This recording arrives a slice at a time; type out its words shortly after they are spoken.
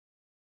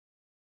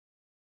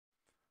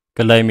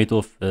climate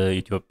of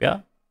Ethiopia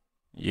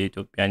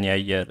የኢትዮጵያን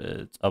የአየር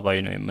ጸባይ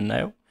ነው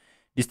የምናየው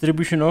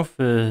distribution of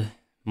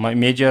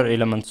major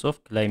elements of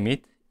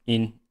climate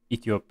in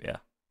Ethiopia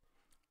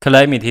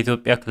climate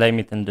የኢትዮጵያ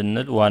climate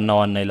እንድንል ዋና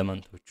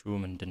ኤሌመንቶቹ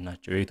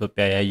ምንድናቸው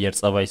የኢትዮጵያ የአየር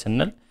ጸባይ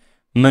ስንል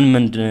ምን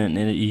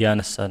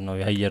ያነሳን ነው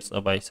የአየር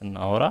ጸባይ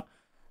ስናወራ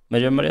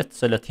መጀመሪያ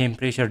ስለ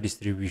ቴምፕሬቸር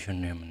ዲስትሪቢዩሽን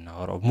ነው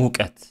የምናወራው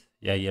ሙቀት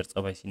የአየር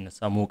ጸባይ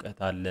ሲነሳ ሙቀት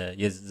አለ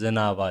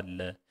የዝናብ አለ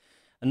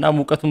እና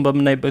ሙቀቱን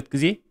በመናይበት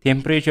ጊዜ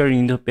temperature in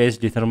Ethiopia is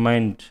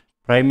determined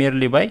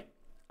primarily by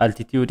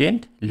altitude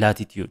and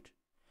latitude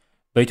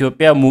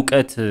በኢትዮጵያ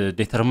ሙቀት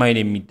ዲተርማይን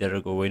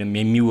የሚደረገው ወይንም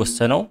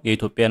የሚወሰነው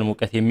የኢትዮጵያን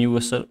ሙቀት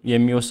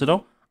የሚወስነው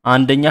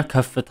አንደኛ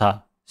ከፍታ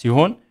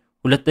ሲሆን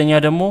ሁለተኛ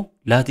ደግሞ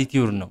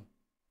ላቲቲዩድ ነው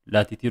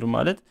ላቲቲዩድ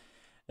ማለት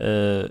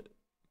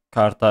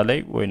ካርታ ላይ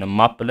ወይንም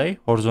ማፕ ላይ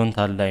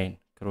ሆሪዞንታል ላይን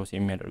ክሮስ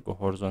የሚያደርገው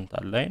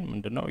ሆሪዞንታል ላይን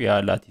ምንድነው ያ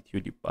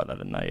ላቲቲዩድ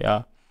ይባላልና ያ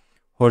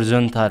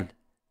ሆሪዞንታል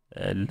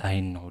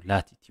ላይን ነው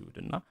ላቲቲዩድ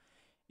እና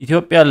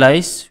ኢትዮጵያ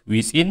lies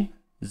within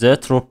the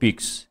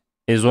tropics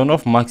a zone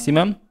of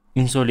maximum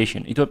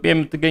insolation ኢትዮጵያ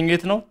የምትገኘው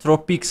የት ነው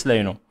ትሮፒክስ ላይ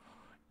ነው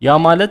ያ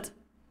ማለት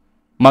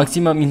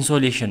maximum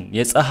insolation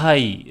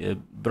የፀሐይ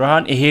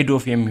ብርሃን ahead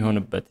of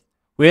የሚሆንበት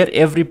where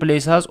every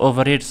place has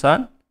overhead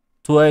sun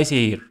twice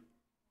a year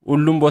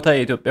ሁሉም ቦታ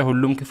የኢትዮጵያ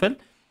ሁሉም ክፍል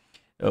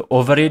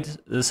overhead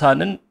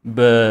sunን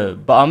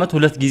በአመት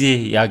ሁለት ጊዜ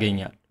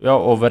ያገኛል ያው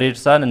overhead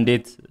sun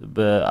እንዴት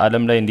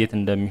በአለም ላይ እንዴት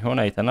እንደሚሆን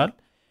አይተናል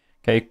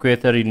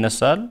ከኢኩዌተር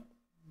ይነሳል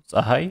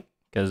ፀሐይ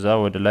ከዛ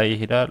ወደ ላይ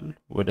ይሄዳል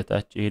ወደ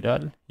ታች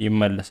ይሄዳል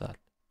ይመለሳል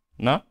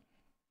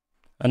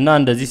እና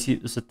እንደዚህ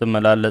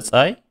ስትመላለስ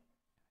ፀሐይ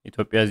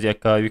ኢትዮጵያ እዚህ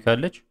አካባቢ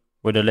ካለች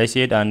ወደ ላይ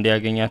ሲሄድ አንድ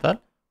ያገኛታል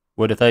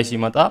ወደ ታች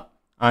ሲመጣ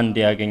አንድ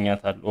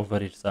ያገኛታል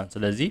overhead sun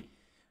ስለዚህ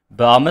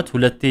በአመት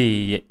ሁለቴ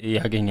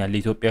ያገኛል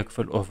ኢትዮጵያ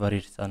ክፍል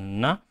overhead sun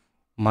እና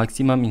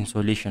maximum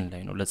insolation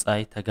ላይ ነው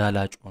ለፀሐይ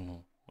ተጋላጭ ሆኖ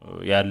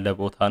ያለ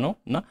ቦታ ነው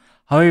እና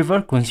however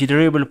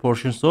considerable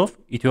portions of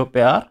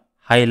Ethiopia are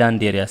highland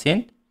areas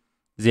and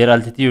their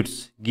altitudes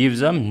give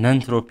them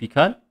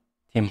non-tropical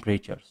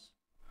temperatures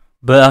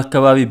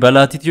በአካባቢ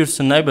በላቲቲዩድስ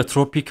እና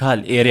በትሮፒካል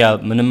ኤሪያ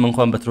ምንም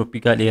እንኳን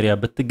በትሮፒካል ኤሪያ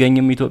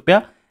ብትገኝም ኢትዮጵያ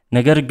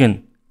ነገር ግን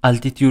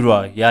አልቲቲዩዷ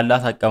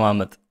ያላት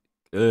አቀማመጥ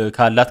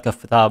ካላት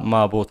ከፍታማ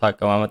ቦታ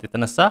አቀማመጥ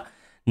የተነሳ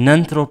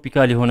ነን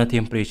ትሮፒካል የሆነ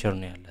ቴምፕሬቸር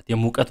ነው ያላት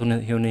የሙቀት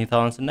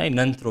ሁኔታውን ስናይ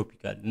ነን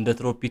ትሮፒካል እንደ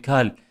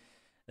ትሮፒካል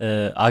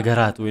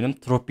አገራት ወይንም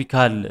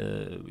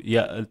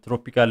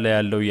ትሮፒካል ላይ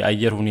ያለው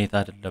የአየር ሁኔታ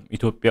አይደለም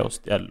ኢትዮጵያ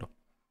ውስጥ ያለው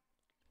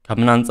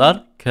ከምን አንፃር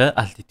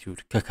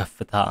ከአልቲቲዩድ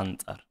ከከፍታ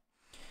አንፃር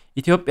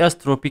Ethiopia's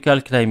tropical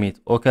climate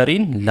occurs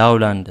in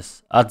lowlands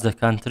at the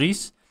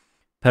country's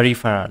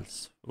peripherals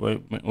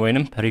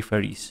ወይንም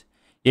peripheries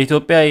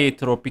የኢትዮጵያ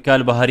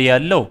የትሮፒካል ባህሪ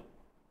ያለው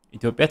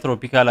ኢትዮጵያ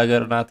ትሮፒካል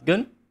ሀገር ናት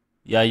ግን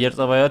የአየር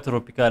ጸባዩ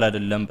ትሮፒካል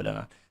አይደለም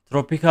ብለናል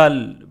ትሮፒካል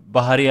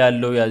ባህሪ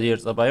ያለው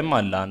የአየር ጸባይም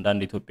አለ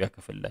አንዳንድ ኢትዮጵያ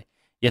ክፍል ላይ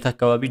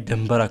የታካባቢ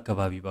ድንበር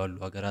አካባቢ ባሉ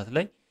ሀገራት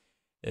ላይ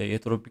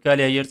የትሮፒካል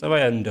የአየር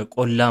ጸባይ እንደ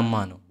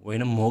ቆላማ ነው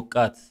ወይንም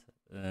ሞቃት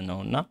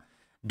ነውና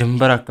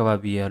ድንበር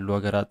አካባቢ ያሉ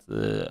ሀገራት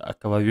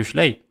አካባቢዎች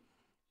ላይ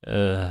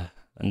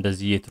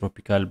እንደዚህ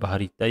የትሮፒካል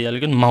ባህሪ ይታያል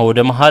ግን ወደ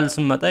መሃል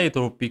ስንመጣ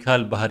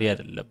የትሮፒካል ባህሪ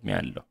አይደለም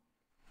ያለው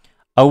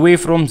away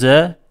from the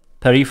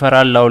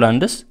peripheral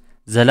lowlands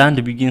the land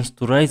begins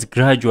to rise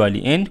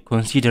gradually and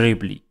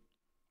considerably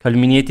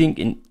culminating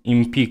in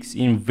peaks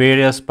in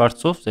various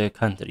parts of the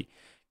country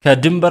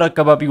ከድንበር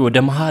አካባቢ ወደ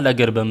መሃል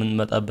ሀገር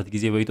በመንመጣበት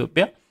ጊዜ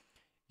በኢትዮጵያ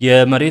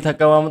የመሬት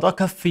አቀማመጧ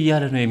ከፍ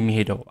ይያለ ነው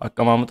የሚሄደው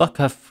አቀማመጧ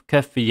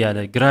ከፍ ይያለ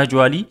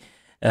gradually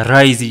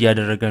rise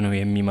ያደረገ ነው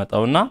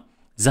የሚመጣውና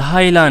the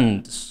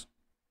highlands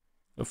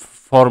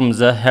form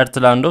the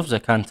heartland of the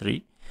country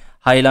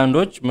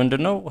highlands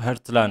ምንድነው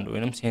heartland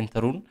ወይንም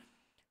ሴንተሩን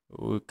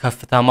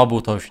ከፍታማ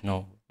ቦታዎች ነው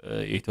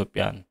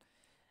ኢትዮጵያን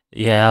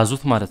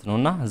የያዙት ማለት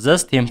ነውና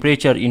thus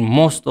temperature in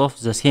most of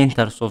the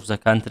centers of the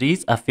country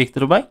is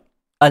affected by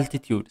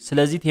altitude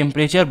ስለዚህ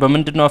ቴምፕሬቸር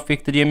በምንድነው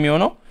affected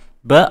የሚሆነው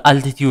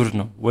በአልቲቲዩድ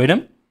ነው ወይንም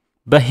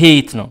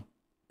በሄይት ነው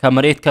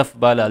ከመሬት ከፍ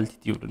ባለ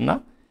አልቲቲዩድ እና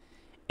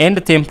and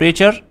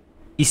temperature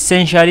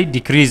essentially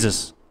decreases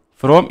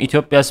from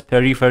Ethiopia's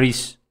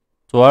peripheries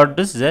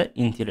towards the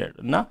interior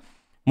እና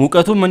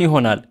ሙቀቱ ምን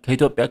ይሆናል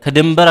ከኢትዮጵያ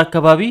ከድንበር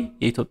አካባቢ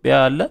የኢትዮጵያ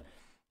አለ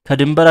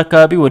ከድንበር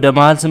አካባቢ ወደ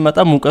መሃል ስመጣ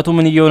ሙቀቱ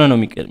ምን እየሆነ ነው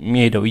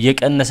የሚሄደው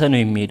እየቀነሰ ነው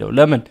የሚሄደው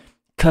ለምን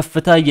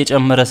ከፍታ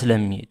እየጨመረ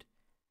ስለሚሄድ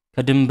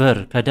ከድንበር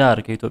ከዳር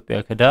ከኢትዮጵያ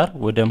ከዳር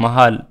ወደ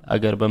መሃል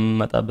አገር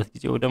በመመጣበት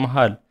ጊዜ ወደ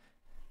መሃል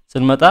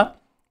ስንመጣ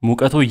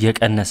ሙቀቱ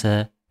እየቀነሰ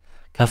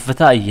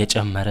ከፍታ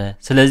እየጨመረ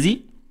ስለዚህ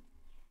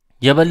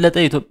የበለጠ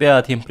ኢትዮጵያ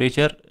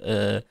ቴምፕሬቸር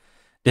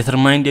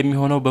ዲተርማይንድ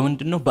የሚሆነው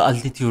በምንድነው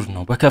በአልቲቲዩድ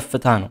ነው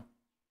በከፍታ ነው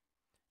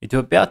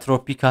ኢትዮጵያ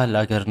ትሮፒካል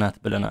ሀገር ናት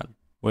ብለናል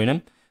ወይንም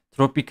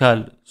ትሮፒካል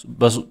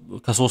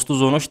ከሶስቱ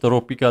ዞኖች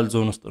ትሮፒካል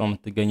ዞን ውስጥ ነው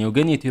የምትገኘው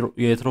ግን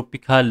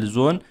የትሮፒካል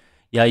ዞን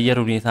የአየር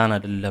ሁኔታን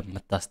አይደለም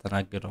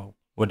የምታስተናግደው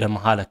ወደ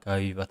መሃል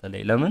አካባቢ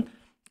በተለይ ለምን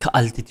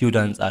ከአልቲቲዩድ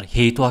አንፃር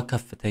ሄይቷ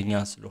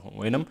ከፍተኛ ስለሆነ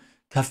ወይንም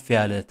ከፍ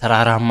ያለ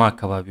ተራራማ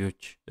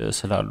አካባቢዎች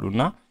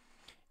ስላሉና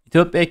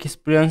Ethiopia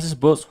experiences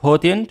both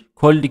hot and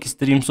cold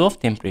extremes of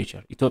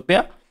temperature. ኢትዮጵያ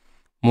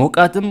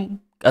ሞቃትም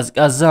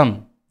ቀዝቃዛም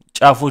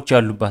ጫፎች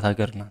ያሉባት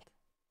ሀገር ናት።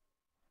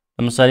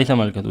 ለምሳሌ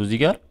ተመልከቱ እዚህ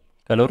ጋር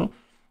ከለሩ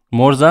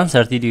more than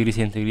 30 degree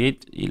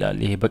centigrade ይላል።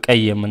 ይሄ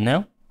በቀይ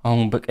የምናየው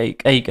አሁን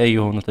በቀይ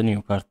የሆኑትን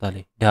ነው ካርታ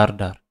ላይ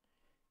ዳር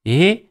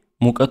ይሄ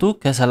ሙቀቱ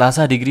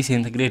ከ30 ዲግሪ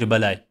ሴንቲግሬድ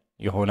በላይ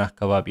የሆነ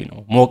አካባቢ ነው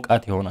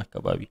ሞቃት የሆነ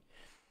አካባቢ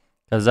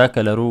ከዛ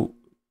ከለሩ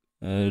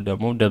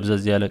ደግሞ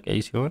ደብዘዝ ያለ ቀይ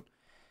ሲሆን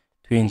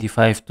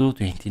 25 to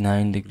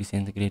 29 ዲግሪ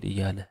ሴንቲግሬድ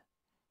እያለ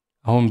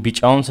አሁን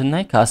ቢጫውን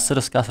ስናይ ከ10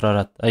 እስከ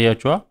 14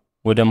 አያችኋ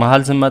ወደ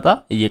መሃል ስንመጣ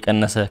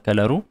እየቀነሰ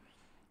ከለሩ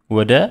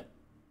ወደ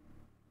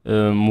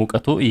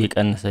ሙቀቱ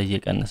እየቀነሰ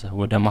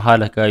ወደ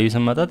መሃል አካባቢ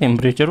ስንመጣ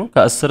ቴምፕሬቸሩ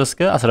ከ10 እስከ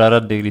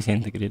 14 ዲግሪ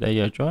ሴንቲግሬድ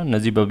አያችኋ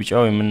እነዚህ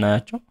በቢጫው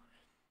የምናያቸው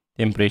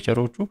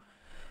ቴምፕሬቸሮቹ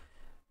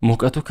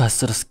ሙቀቱ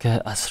ከ10 እስከ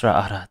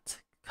 14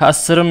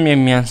 ከ10ም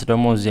የሚያንስ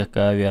ደግሞ እዚህ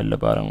አካባቢ ያለ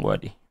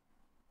ባረንጓዴ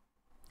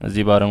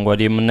እዚህ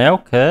ባረንጓዴ የምናየው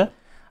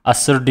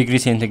ከ10 ዲግሪ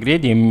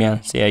ሴንቲግሬድ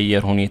የሚያንስ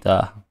የአየር ሁኔታ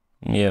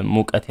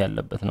ሙቀት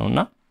ያለበት ነውና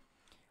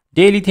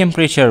ዴይሊ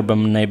ቴምፕሬቸር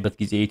በመናይበት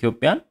ጊዜ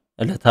ኢትዮጵያን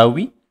እለታዊ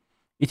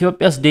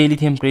Ethiopia's daily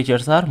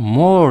temperatures are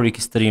more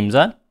extreme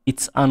than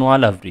its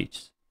annual average.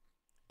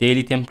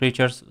 Daily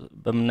temperatures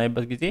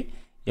በመናይበት ጊዜ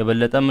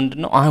የበለጠ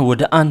ምንድነው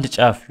ወደ አንድ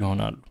ጫፍ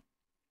ይሆናሉ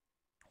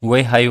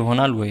ወይ ሃይ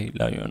ይሆናል ወይ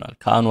ላይ ይሆናል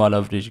ከአኑዋል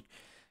አቨሬጅ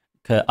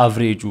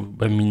ከአቨሬጁ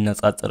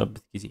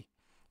በሚነጻጸርበት ጊዜ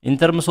In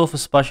terms of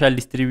spatial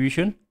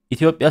distribution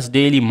Ethiopia's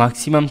daily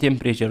maximum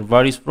temperature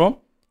varies from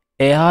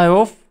a high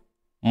of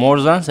more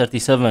than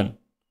 37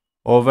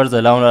 over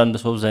the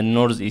lowlands of the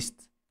northeast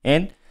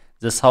and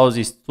the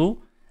southeast to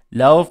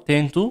low of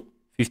 10 to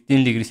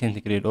 15 degree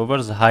centigrade over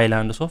the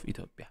highlands of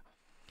Ethiopia.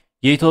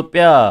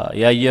 የኢትዮጵያ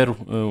የአየር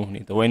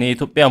ሁኔታ ወይኔ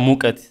የኢትዮጵያ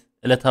ሙቀት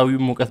እለታዊ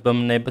ሙቀት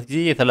በመናይበት ጊዜ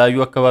የተለያዩ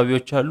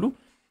አካባቢዎች አሉ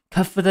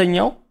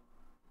ከፍተኛው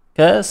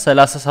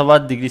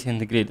ከ37 ዲግሪ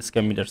ሴንቲግሬድ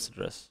እስከሚደርስ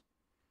ድረስ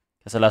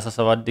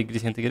ከ37 ዲግሪ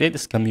ሴንቲግሬድ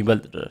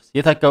እስከሚበልጥ ድረስ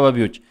የት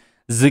አካባቢዎች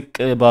ዝቅ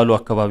ባሉ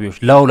አካባቢዎች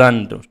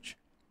ላውላንዶች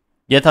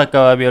የት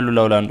አካባቢ ያሉ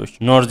ላውላንዶች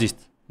ኖርዝ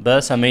ኢስት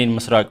በሰሜን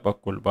ምስራቅ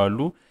በኩል ባሉ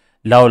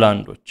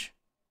ላውላንዶች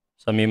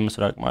ሰሜን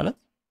ምስራቅ ማለት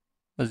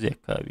እዚህ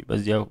አካባቢ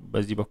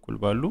በዚህ በኩል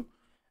ባሉ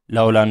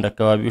ላውላንድ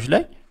አካባቢዎች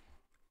ላይ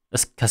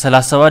እስከ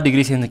 37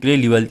 ዲግሪ ሴንቲግሬድ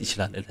ሊበልጥ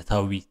ይችላል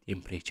እለታዊ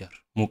ቴምፕሬቸር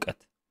ሙቀት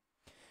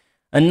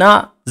እና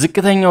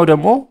ዝቅተኛው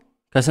ደግሞ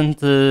ከስንት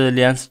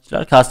ሊያንስ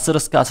ይችላል ከ10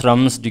 እስከ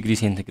 15 ዲግሪ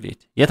ሴንቲግሬድ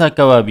የት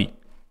አካባቢ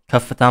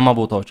ከፍታማ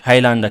ቦታዎች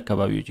ሃይላንድ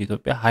አካባቢዎች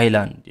ኢትዮጵያ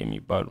ሃይላንድ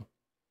የሚባሉ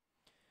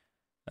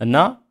እና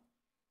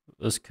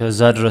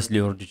እስከዛ ድረስ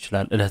ሊወርድ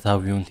ይችላል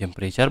እለታዊውን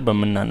ቴምፕሬቸር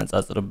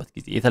በመናነጻጽርበት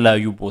ጊዜ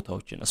የተለያዩ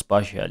ቦታዎችን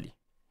ስፔሻሊ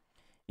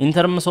in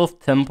terms of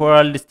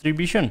temporal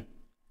distribution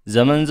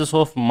the months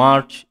of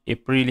March,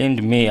 April and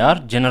May are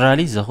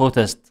generally the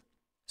hottest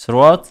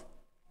throughout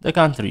the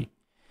country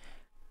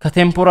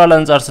ከቴምፖራል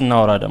አንፃር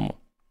ስናወራ ደግሞ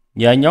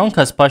ያኛውን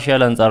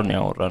ከስፔሻል አንፃር ነው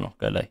ያወራነው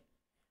ከላይ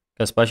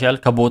ከስፔሻል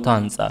ከቦታ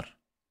አንፃር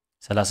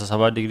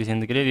 37 ዲግሪ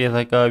ሴንቲግሬድ የት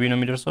አካባቢ ነው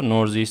የሚደርሰው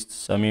ኖርዝ ኢስት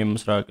ሰሜን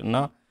ምስራቅና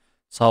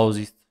ሳውዝ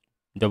ኢስት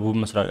ደቡብ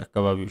ምስራቅ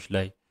አካባቢዎች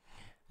ላይ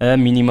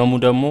ሚኒመሙ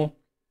ደግሞ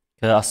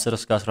ከ10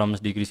 እስከ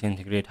 15 ዲግሪ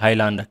ሴንቲግሬድ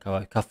ሃይላንድ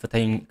አካባቢ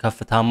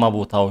ከፍታማ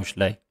ቦታዎች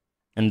ላይ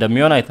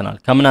እንደሚሆን አይተናል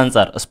ከምን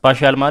አንፃር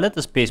ስፔሻል ማለት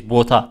ስፔስ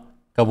ቦታ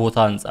ከቦታ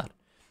አንፃር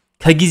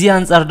ከጊዜ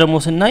አንፃር ደግሞ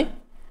ስናይ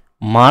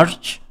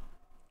ማርች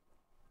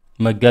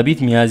መጋቢት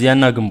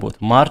ሚያዚያና ግንቦት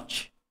ማርች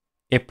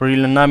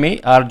ኤፕሪል እና ሜይ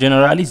are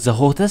generally the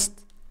hottest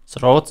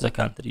throughout the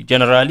country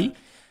generally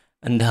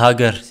እንደ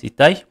ሀገር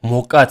ሲታይ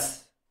ሞቃት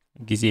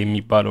ጊዜ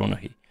የሚባለው ነው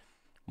ይሄ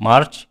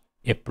ማርች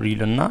ኤፕሪል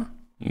እና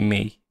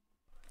ሜይ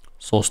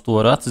ሶስት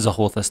ወራት the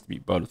hottest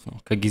የሚባሉት ነው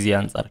ከጊዜ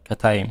አንፃር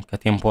ከታይም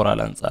ከቴምፖራል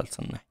አንፃር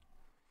ስናይ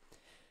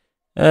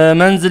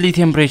መንዝሊ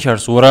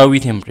ቴምፕሬቸርስ ወራዊ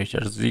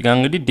ቴምፕሬቸርስ እዚህ ጋር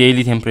እንግዲህ ዴይሊ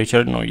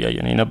ቴምፕሬቸር ነው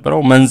ያያየን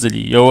የነበረው መንዝሊ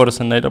የወር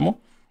ስናይ ደግሞ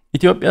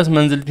ኢትዮጵያስ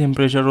መንዝሊ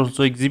ቴምፕሬቸር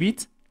also exhibit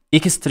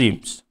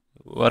extremes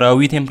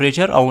ወራዊ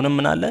ቴምፕሬቸር አሁንም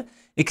ምን አለ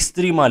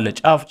ኤክስትሪም አለ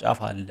ጫፍ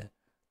አለ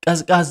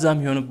ቀዝቃዛም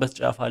የሚሆንበት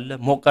ጫፍ አለ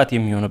ሞቃት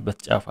የሚሆንበት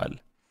ጫፍ አለ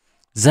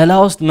the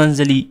lowest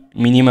monthly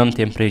minimum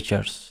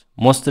temperatures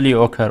mostly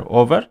occur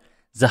over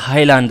the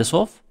highlands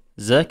of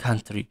the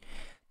country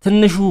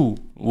ትንሹ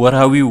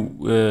ወራዊው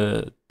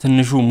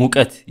ትንሹ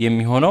ሙቀት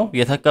የሚሆነው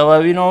የት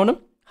አካባቢ ነው አሁንም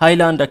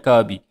ሃይላንድ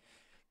አካባቢ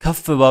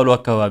ከፍ ባሉ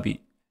አካባቢ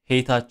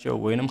ሄታቸው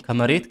ወይንም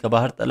ከመሬት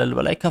ከባህር ጠለል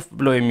በላይ ከፍ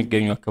ብለው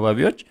የሚገኙ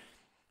አካባቢዎች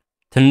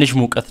ትንሽ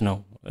ሙቀት ነው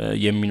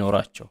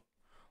የሚኖራቸው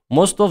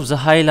most of the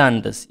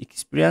highlands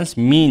experience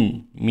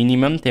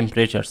minimum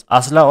temperatures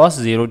as low as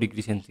 0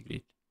 degree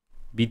centigrade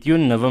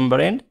between November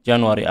and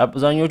January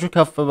አብዛኞቹ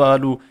ከፍ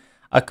ባሉ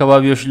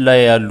አካባቢዎች ላይ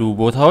ያሉ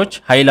ቦታዎች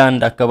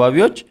ሃይላንድ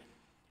አካባቢዎች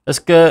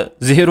እስከ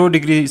 0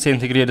 ዲግሪ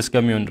ሴንቲግሬድ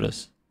እስከሚሆን ድረስ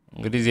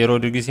እንግዲህ 0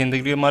 ዲግሪ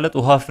ሴንቲግሬድ ማለት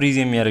ውሃ ፍሪዝ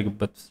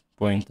የሚያደርግበት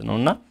ፖይንት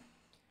ነውና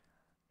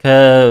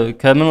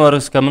ከምን ወር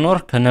እስከ ምን ወር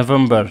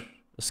ከኖቬምበር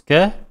እስከ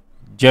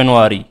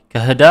ጃንዋሪ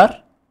ከህዳር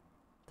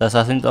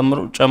ታሳስን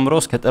ጨምሮ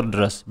እስከ ጥር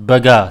ድረስ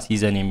በጋ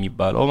ሲዘን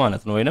የሚባለው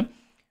ማለት ነው ወይንም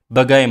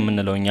በጋ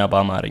የምንለው እኛ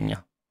በአማርኛ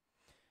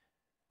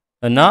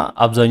እና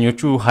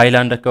አብዛኞቹ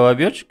ሃይላንድ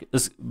አካባቢዎች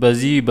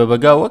በዚህ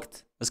በበጋ ወቅት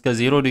እስከ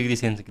 0 ዲግሪ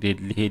ሴንቲግሬድ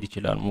ሊሄድ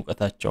ይችላል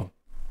ሙቀታቸው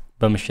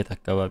በመሸት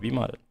አካባቢ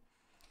ማለት ነው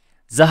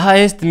the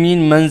highest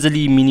mean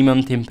monthly minimum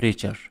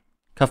temperature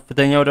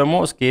ከፍተኛው ደግሞ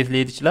እስከ የት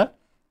ሊሄድ ይችላል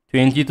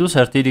 20 to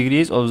 30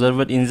 degrees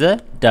observed in the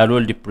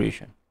Dalol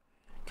depression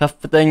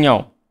ከፍተኛው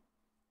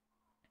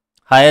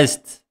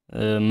highest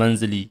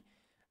monthly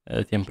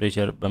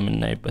temperature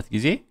በመናይበት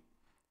ጊዜ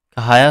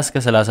ከ20 እስከ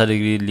 30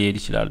 ዲግሪ ሊሄድ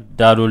ይችላል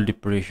ዳሎል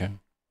ዲፕሬሽን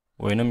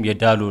ወይንም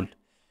የዳሎል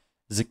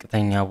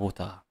ዝቅተኛ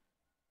ቦታ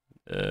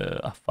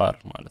አፋር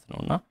ማለት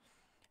ነውና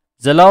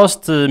the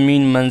lowest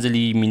mean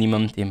monthly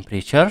minimum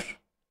temperature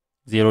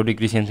 0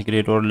 degree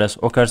centigrade or less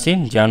occurs in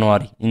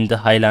January in the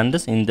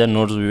highlands in the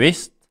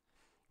northwest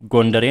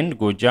Gondar and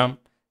Gojam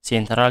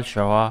central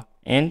Shawa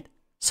and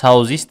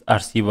southeast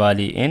Arsi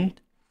Valley and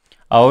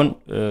አሁን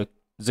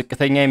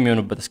ዝቅተኛ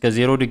የሚሆንበት እስከ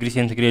 0 ዲግሪ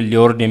ሴንቲግሬድ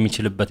ሊወርድ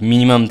የሚችልበት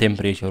ሚኒመም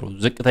ቴምፕሬቸሩ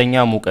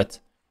ዝቅተኛ ሙቀት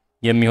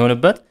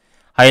የሚሆንበት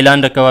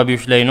ሃይላንድ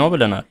አካባቢዎች ላይ ነው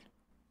ብለናል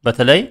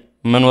በተለይ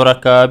መኖር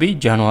አካባቢ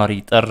ጃንዋሪ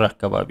ጥር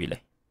አካባቢ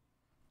ላይ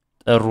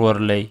ጥር ወር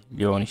ላይ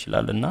ሊሆን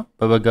ይችላልና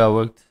በበጋ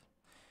ወቅት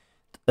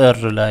ጥር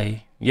ላይ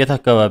የት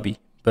አካባቢ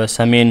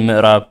በሰሜን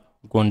ምዕራብ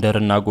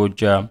ጎንደርና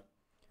ጎጃም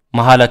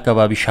መሃል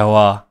አካባቢ ሸዋ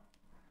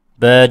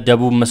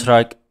በደቡብ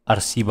ምስራቅ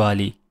አርሲ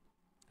ባሌ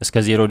እስከ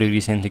 0 ዲግሪ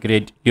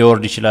ሴንቲግሬድ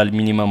ሊወርድ ይችላል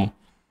ሚኒመሙ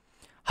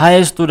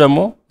ሃይስቱ ደግሞ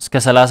እስከ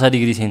 30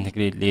 ዲግሪ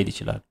ሴንቲግሬድ ሊሄድ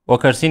ይችላል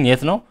ኦከርሲን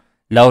የት ነው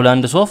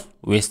ላውላንድስ ኦፍ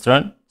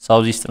ዌስተርን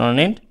ሳውዝ ኢስተርን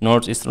ኤንድ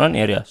ኖርዝ ኢስተርን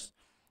ኤሪያስ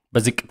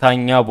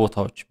በዝቅተኛ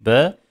ቦታዎች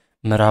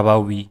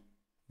በምዕራባዊ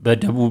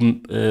በደቡብ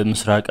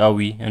ምስራቃዊ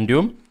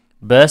እንዲሁም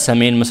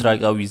በሰሜን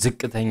ምስራቃዊ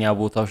ዝቅተኛ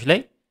ቦታዎች ላይ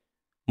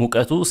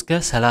ሙቀቱ እስከ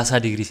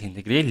 30 ዲግሪ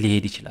ሴንቲግሬድ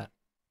ሊሄድ ይችላል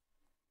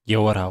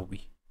የወራዊ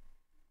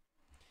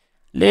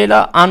ሌላ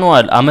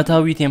አኑዋል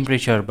አመታዊ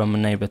ቴምፕሬቸር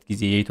በመናይበት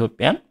ጊዜ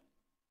የኢትዮጵያን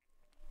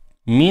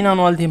mean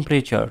annual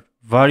temperature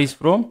varies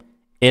from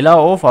a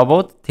low of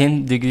about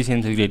 10 degrees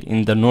centigrade in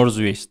the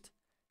northwest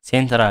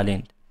central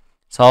and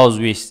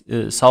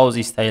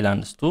southeast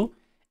highlands to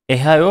a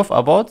high of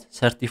about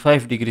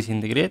 35 degrees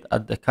centigrade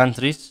at the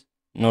country's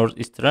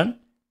northeastern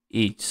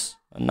edges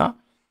እና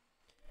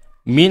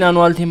mean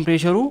annual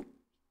temperature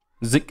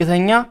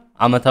ዝቅተኛ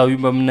አመታዊ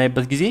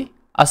በመናይበት ጊዜ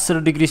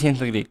 10 ዲግሪ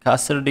ሴንቲግሬድ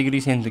ከ10 ዲግሪ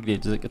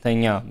ሴንቲግሬድ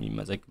ዝቅተኛ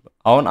የሚመዘግብ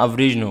አሁን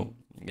አቨሬጅ ነው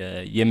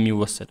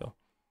የሚወሰደው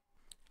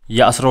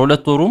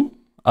የ12 ወሩም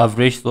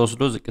አቨሬጅ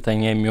ተወስዶ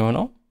ዝቅተኛ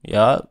የሚሆነው ያ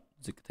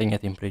ዝቅተኛ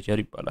ቴምፕሬቸር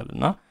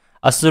ይባላልና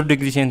 10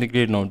 ዲግሪ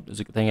ሴንቲግሬድ ነው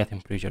ዝቅተኛ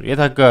ቴምፕሬቸር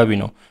የት አካባቢ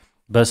ነው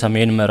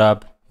በሰሜን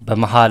ምዕራብ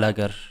በመሃል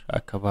ሀገር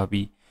አካባቢ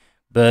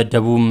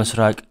በደቡብ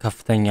ምስራቅ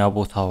ከፍተኛ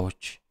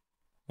ቦታዎች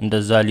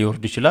እንደዛ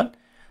ሊወርድ ይችላል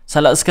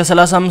እስከ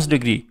 35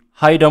 ዲግሪ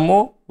ሃይ ደግሞ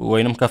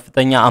ወይንም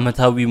ከፍተኛ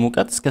አመታዊ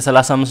ሙቀት እስከ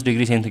 35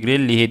 ዲግሪ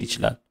ሴንቲግሬድ ሊሄድ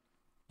ይችላል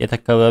የት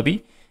አካባቢ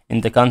in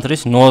the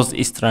country's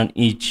northeastern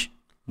edge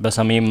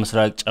በሰሜን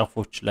ምስራቅ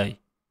ጫፎች ላይ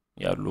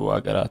ያሉ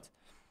ሀገራት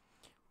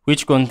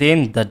which contain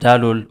the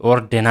Dalol or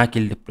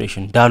Denakil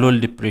depression Dalol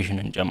depression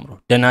ጨምሮ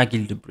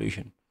Denakil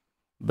depression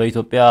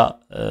በኢትዮጵያ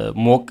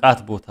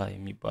ሞቃት ቦታ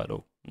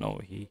የሚባለው ነው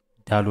ይሄ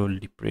Dalol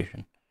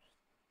depression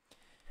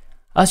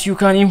as you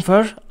can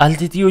infer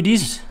altitude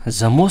is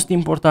the most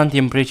important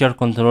temperature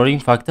controlling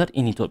factor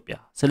in Ethiopia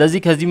ስለዚህ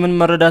ከዚህ ምን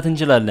መረዳት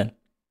እንችላለን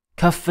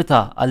ከፍታ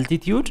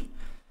altitude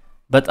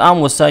በጣም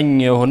ወሳኝ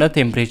የሆነ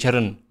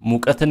ቴምፕሬቸርን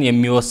ሙቀትን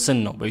የሚወስን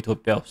ነው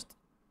በኢትዮጵያ ውስጥ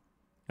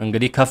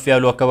እንግዲህ ከፍ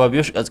ያሉ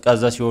አካባቢዎች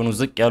ቀዝቃዛ ሲሆኑ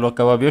ዝቅ ያሉ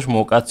አካባቢዎች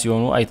ሞቃት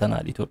ሲሆኑ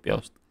አይተናል ኢትዮጵያ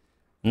ውስጥ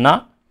እና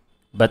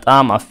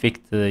በጣም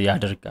አፌክት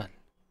ያደርጋል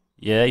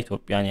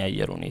የኢትዮጵያን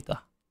የአየር ሁኔታ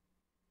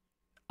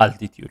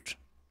altitude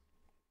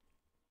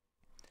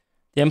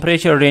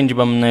ቴምፕሬቸር ሬንጅ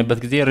በመናይበት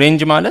ጊዜ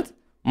ሬንጅ ማለት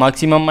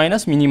ማክሲመም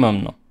ማይነስ ሚኒመም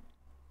ነው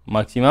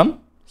ማክሲመም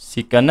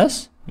ሲቀነስ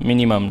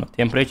ሚኒመም ነው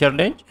ቴምፕሬቸር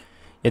ሬንጅ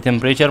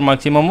የቴምፕሬቸር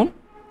ማክሲመሙን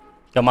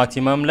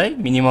ከማክሲመም ላይ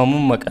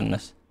ሚኒመሙን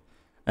መቀነስ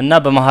እና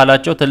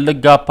በመሃላቸው ትልቅ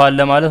ጋፕ አለ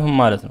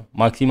ማለት ነው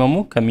ማክሲመሙ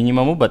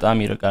ከሚኒመሙ በጣም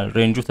ይርቃል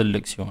ሬንጁ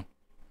ትልቅ ሲሆን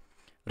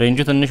ሬንጁ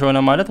ትንሽ ሆነ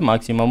ማለት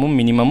ማክሲመሙ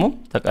ሚኒመሙ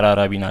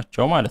ተቀራራቢ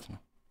ናቸው ማለት ነው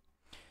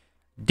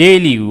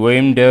ዴይሊ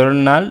ወይም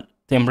ዲዩርናል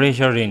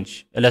ቴምፕሬቸር ሬንጅ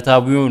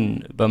እለታዊውን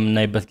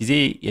በመናይበት ጊዜ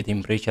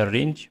የቴምፕሬቸር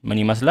ሬንጅ ምን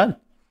ይመስላል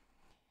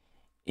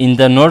in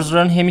the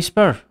northern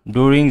hemisphere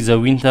during the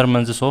winter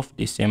months of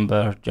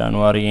December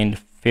January and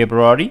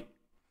February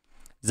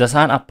the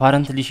sun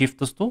apparently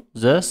shifts to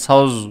the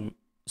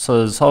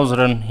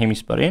southern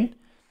hemisphere and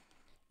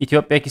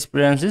Ethiopia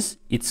experiences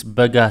its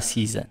bega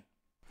season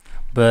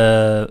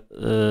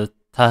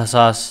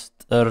በታህሳስ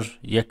ጥር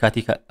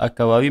የካቲት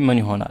አካባቢ ምን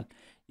ይሆናል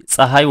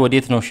ፀሐይ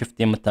ወዴት ነው ሽፍት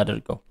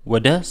የምታደርገው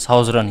ወደ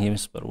ሳውዘርን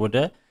ሄሚስፌር ወደ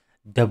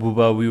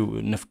ደቡባዊው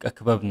ንፍቀ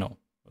ክበብ ነው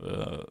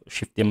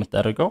ሽፍት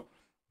የምታደርገው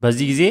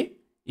በዚህ ጊዜ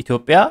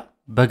ኢትዮጵያ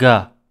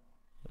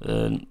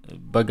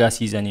በጋ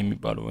ሲዘን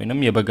የሚባለው ወይንም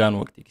የበጋን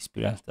ወቅት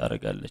ኤክስፒሪየንስ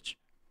ታደርጋለች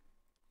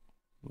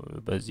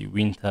በዚህ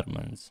ዊንተር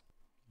መንዝ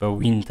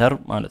በዊንተር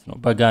ማለት ነው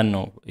በጋን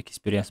ነው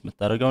ኤክስፒሪየንስ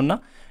የምታደርገውና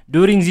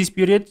during this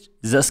period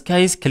the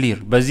sky is clear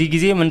በዚህ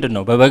ጊዜ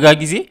ምንድነው በበጋ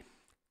ጊዜ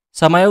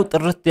ሰማዩ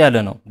ጥርት ያለ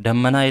ነው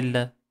ደመና የለ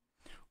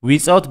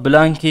without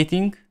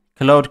blanketing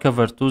cloud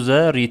cover to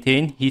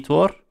retain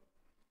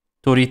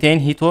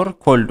heat or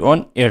cold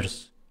on earth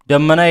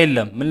ደመና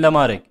የለም ምን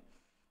ለማድረግ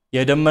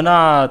የደመና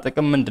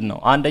ጥቅም ምንድነው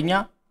አንደኛ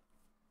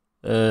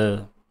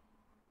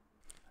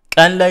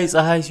ቀን ላይ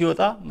ፀሐይ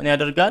ሲወጣ ምን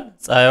ያደርጋል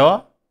ፀሐይዋ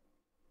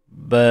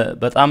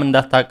በጣም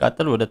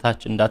እንዳታቃጥል ወደ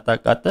ታች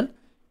እንዳታቃጥል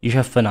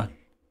ይሸፍናል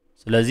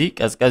ስለዚህ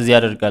ቀዝቀዝ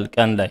ያደርጋል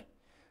ቀን ላይ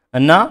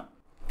እና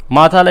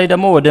ማታ ላይ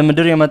ደግሞ ወደ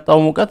ምድር የመጣው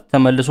ሙቀት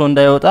ተመልሶ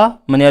እንዳይወጣ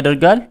ምን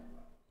ያደርጋል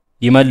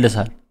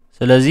ይመልሳል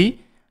ስለዚህ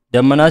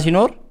ደመና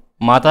ሲኖር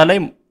ማታ ላይ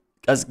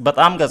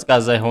በጣም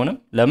ቀዝቃዛ አይሆንም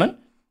ለምን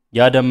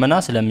ያ ደመና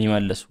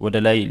ስለሚመልስ ወደ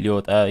ላይ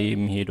ሊወጣ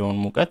የሚሄደውን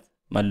ሙቀት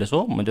መልሶ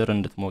ምድር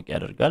እንድትሞቅ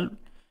ያደርጋል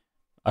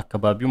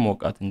አካባቢው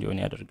ሞቃት እንዲሆን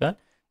ያደርጋል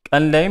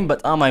ቀን ላይም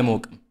በጣም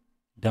አይሞቅም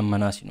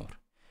ደመና ሲኖር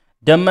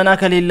ደመና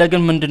ከሌለ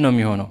ግን ምንድነው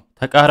የሚሆነው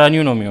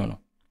ተቃራኒው ነው የሚሆነው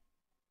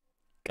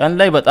ቀን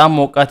ላይ በጣም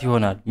ሞቃት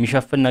ይሆናል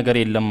የሚሸፍን ነገር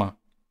የለማ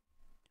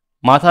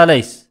ማታ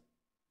ላይስ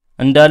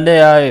እንዳለ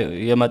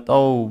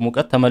የመጣው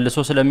ሙቀት ተመልሶ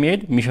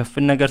ስለሚሄድ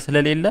የሚሸፍን ነገር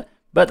ስለሌለ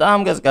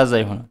በጣም ቀዝቃዛ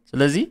ይሆናል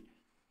ስለዚህ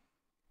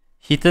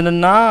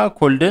ሂትንና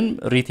ኮልድን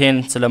ሪቴን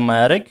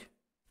ስለማያደርግ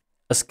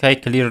ስካይ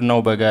ክሊር ነው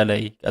በጋ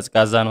ላይ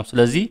ቀዝቃዛ ነው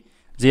ስለዚህ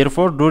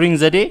therefore during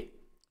the day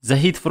the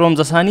heat from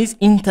the sun is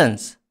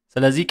intense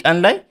ስለዚህ ቀን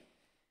ላይ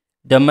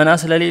ደመና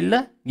ስለሌለ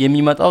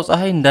የሚመጣው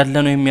ፀሐይ እንዳለ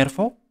ነው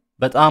የሚያርፈው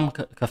በጣም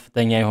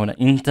ከፍተኛ የሆነ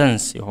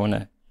intense የሆነ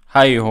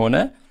high የሆነ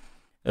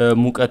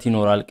ሙቀት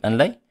ይኖራል ቀን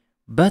ላይ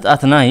but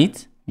at night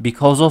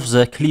because of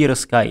the clear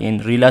sky and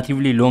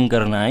relatively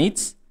longer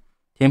nights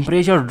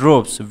temperature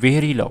drops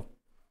very low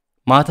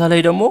ማታ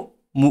ላይ ደግሞ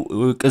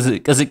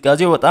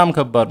ቅዝቃዜው በጣም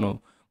ከባድ ነው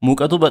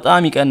ሙቀቱ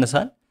በጣም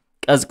ይቀንሳል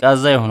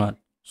ቀዝቃዛ ይሆናል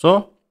so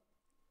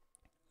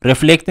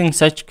reflecting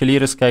such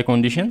clear sky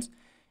conditions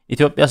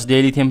Ethiopia's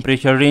daily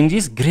temperature range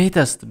is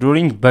greatest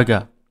during baga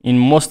in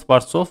most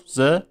parts of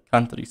the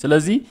country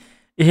ስለዚህ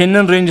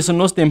ይሄንን ሬንጅ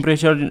ስንወስድ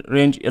ቴምፕሬቸር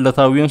ሬንጅ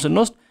ለታዊውን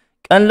ስንወስድ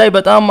ቀን ላይ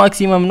በጣም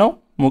ማክሲመም ነው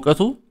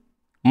ሙቀቱ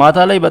ማታ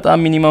ላይ በጣም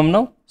ሚኒመም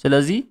ነው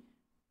ስለዚህ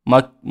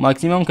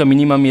ማክሲመም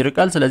ከሚኒመም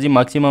ይርቃል ስለዚህ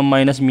ማክሲመም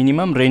ማይነስ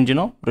ሚኒመም ሬንጅ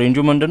ነው ሬንጁ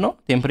ምንድነው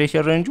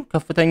ቴምፕሬቸር ሬንጁ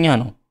ከፍተኛ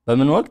ነው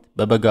በምን ወቅት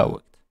በበጋ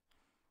ወቅት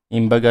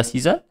in baga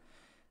season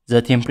the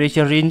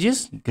temperature range is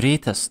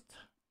greatest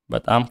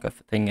በጣም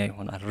ከፍተኛ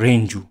ይሆናል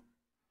ሬንጁ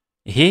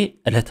ይሄ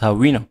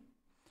ዕለታዊ ነው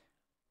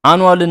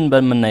አኑዋልን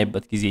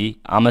በመናይበት ጊዜ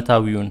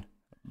አመታዊውን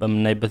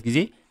በመናይበት ጊዜ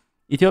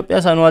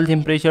Ethiopia's annual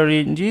temperature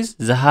range is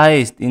the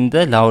highest in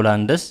the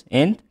lowlands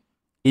and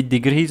it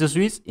decreases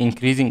with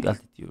increasing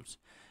altitudes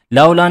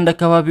lowland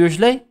አካባቢዎች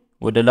ላይ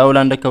ወደ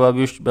lowland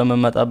አካባቢዎች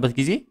በመመጣበት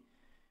ጊዜ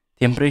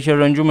ቴምፕሬቸር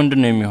ሬንጁ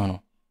ምንድነው የሚሆነው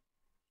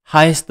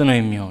highest ነው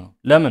የሚሆነው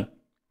ለምን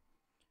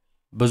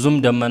ብዙም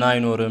ደመና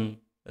አይኖርም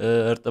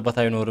እርጥበት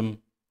አይኖርም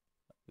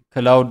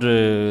ክላውድ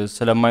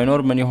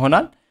ስለማይኖር ምን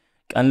ይሆናል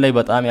ቀን ላይ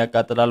በጣም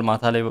ያቃጥላል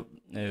ማታ ላይ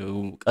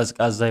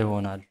ቀዝቃዛ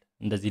ይሆናል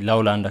እንደዚህ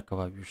ላውላንድ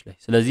አካባቢዎች ላይ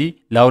ስለዚህ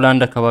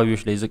ላውላንድ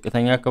አካባቢዎች ላይ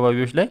ዝቅተኛ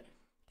አካባቢዎች ላይ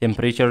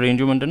ቴምፕሬቸር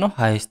ሬንጁ ምንድነው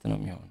ሃይስት ነው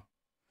የሚሆነው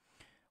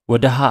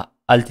ወደ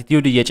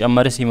አልቲቲዩድ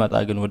እየጨመረ ሲመጣ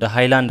ግን ወደ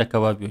ሃይላንድ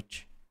አካባቢዎች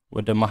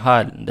ወደ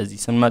መሃል እንደዚህ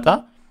ስንመጣ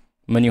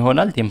ምን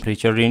ይሆናል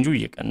ቴምፕሬቸር ሬንጁ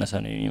እየቀነሰ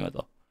ነው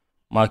የሚመጣው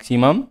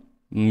ማክሲመም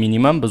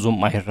ሚኒመም ብዙም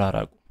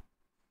አይራራቁ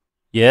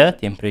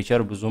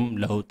የቴምፕሬቸር ብዙም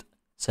ለውጥ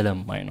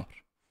ስለማይኖር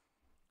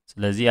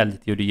ስለዚህ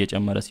አልቲቲዩድ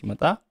እየጨመረ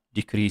ሲመጣ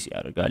ዲክሪስ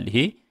ያደርጋል ይሄ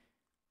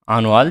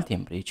annual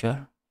temperature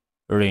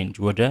range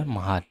ወደ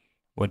መሃል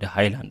ወደ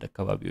ሃይላንድ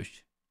አካባቢዎች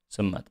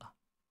ስንመጣ